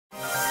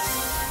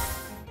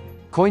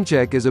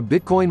Coincheck is a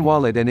Bitcoin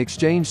wallet and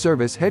exchange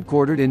service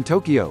headquartered in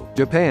Tokyo,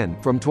 Japan.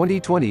 From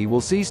 2020 will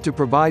cease to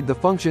provide the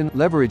function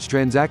leverage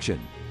transaction.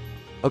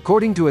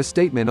 According to a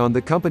statement on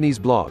the company's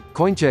blog,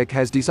 Coincheck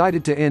has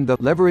decided to end the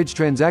leverage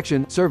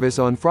transaction service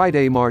on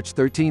Friday, March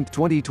 13,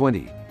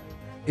 2020.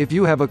 If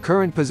you have a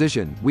current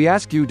position, we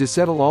ask you to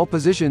settle all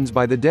positions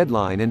by the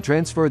deadline and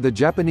transfer the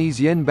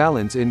Japanese yen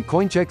balance in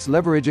Coincheck's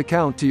leverage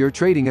account to your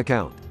trading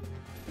account.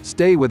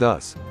 Stay with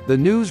us. The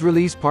news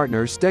release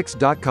partner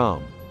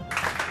stex.com.